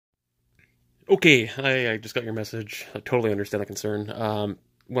Okay, I just got your message. I totally understand the concern.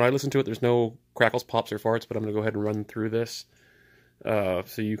 When I listen to it, there's no crackles, pops, or farts, but I'm going to go ahead and run through this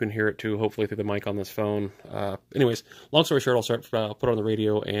so you can hear it too, hopefully through the mic on this phone. Anyways, long story short, I'll put it on the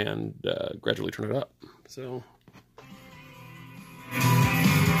radio and gradually turn it up. So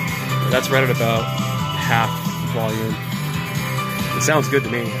that's right at about half volume. It sounds good to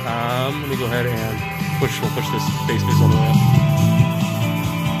me. Let me go ahead and we'll push this bass boost all the way up.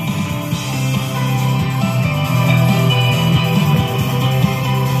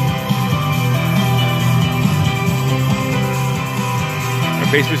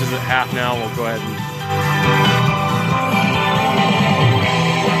 Bass boost is at half now. We'll go ahead and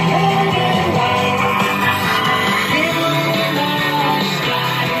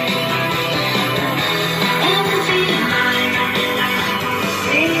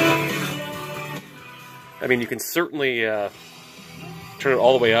I mean, you can certainly turn it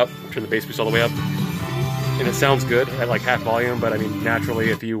all the way up, turn the bass boost all the way up, and it sounds good at like half volume, but I mean, naturally,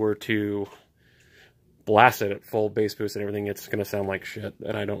 if you were to blast it at full bass boost and everything, it's going to sound like shit,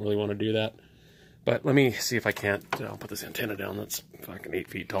 and I don't really want to do that. But let me see if I can't put this antenna down. That's fucking 8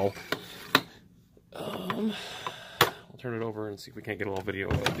 feet tall. I'll turn it over and see if we can't get a little video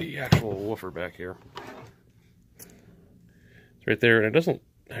of the actual woofer back here. It's right there, and it doesn't,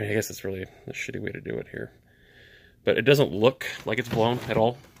 I mean, I guess it's really a shitty way to do it here. But it doesn't look like it's blown at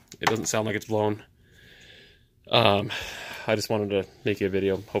all. It doesn't sound like it's blown. I just wanted to make you a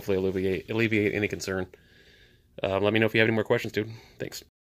video, hopefully alleviate any concern. Let me know if you have any more questions, dude. Thanks.